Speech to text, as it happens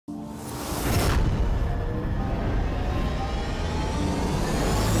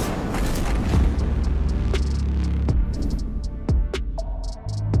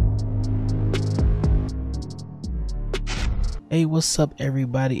Hey, what's up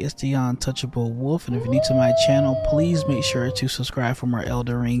everybody, it's the Untouchable Wolf, and if you're new to my channel, please make sure to subscribe for more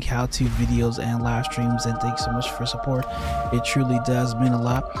Elden Ring how-to videos and live streams, and thanks so much for support. It truly does mean a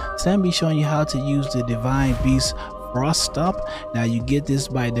lot. Today I'll be showing you how to use the Divine Beast Frost Stomp. Now you get this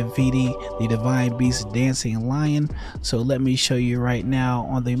by defeating the Divine Beast Dancing Lion. So let me show you right now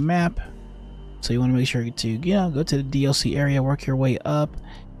on the map. So you want to make sure to go to the DLC area, work your way up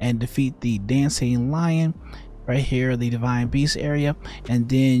and defeat the Dancing Lion. Right here, the Divine Beast area, and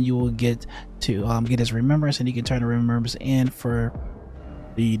then you will get to get his remembrance, and you can turn the remembrance in for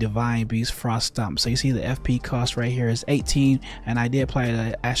the Divine Beast Frost Stomp. So you see the FP cost right here is 18, and I did apply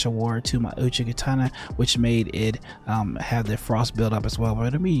the Ash Award to my Uchi Katana, which made it have the frost build up as well. But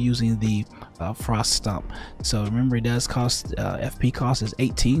I'm gonna be using the Frost Stomp. So remember, it does cost FP cost is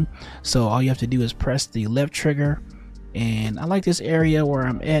 18. So all you have to do is press the left trigger. And I like this area where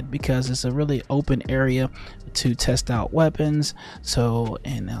I'm at because it's a really open area to test out weapons. So,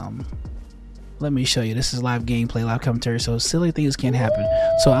 and let me show you, this is live gameplay, live commentary, so silly things can happen.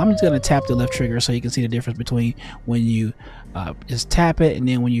 So I'm just gonna tap the left trigger so you can see the difference between when you just tap it and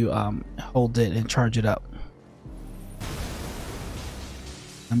then when you hold it and charge it up.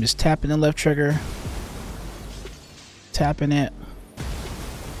 I'm just tapping the left trigger, tapping it.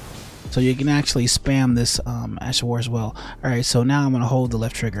 So you can actually spam this Ash War as well. Alright, so now I'm going to hold the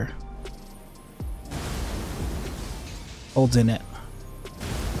left trigger. Holding it.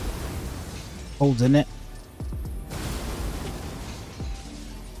 Holding it.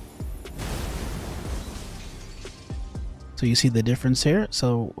 So you see the difference here.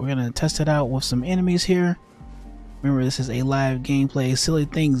 So we're going to test it out with some enemies here. Remember, this is a live gameplay. Silly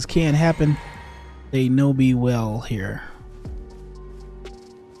things can happen. They know me well here.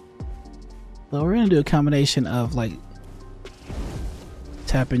 So we're gonna do a combination of like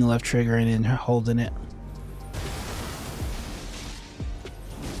tapping the left trigger and then holding it.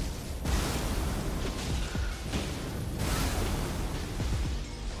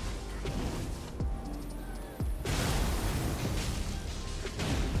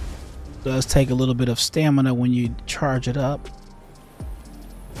 It does take a little bit of stamina when you charge it up.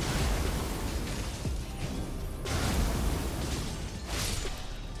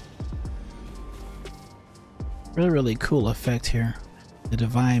 Really cool effect here, the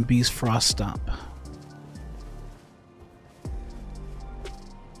Divine Beast Frost Stomp.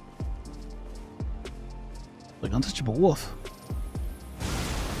 Like Untouchable Wolf.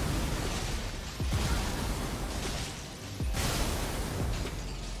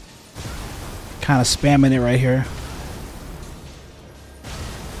 Kind of spamming it right here.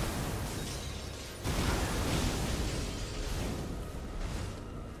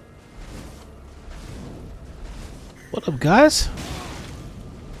 What up, guys?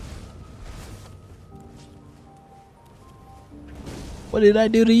 What did I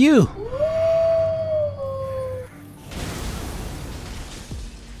do to you?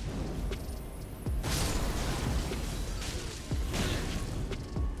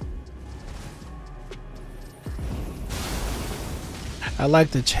 I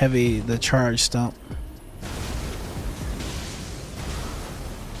like the charge stomp.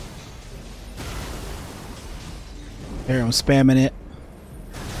 Here, I'm spamming it.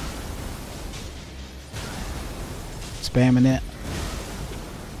 Spamming it.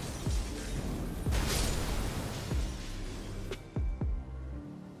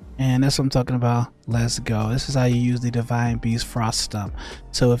 And that's what I'm talking about. Let's go. This is how you use the Divine Beast Frost Stomp.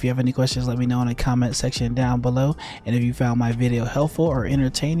 So if you have any questions, let me know in the comment section down below. And if you found my video helpful or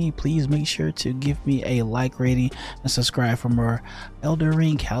entertaining, please make sure to give me a like rating and subscribe for more Elden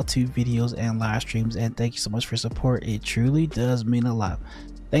Ring how-to videos and live streams. And thank you so much for support. It truly does mean a lot.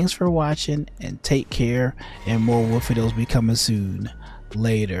 Thanks for watching and take care. And more wolf videos be coming soon.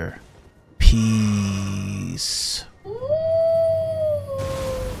 Later. Peace.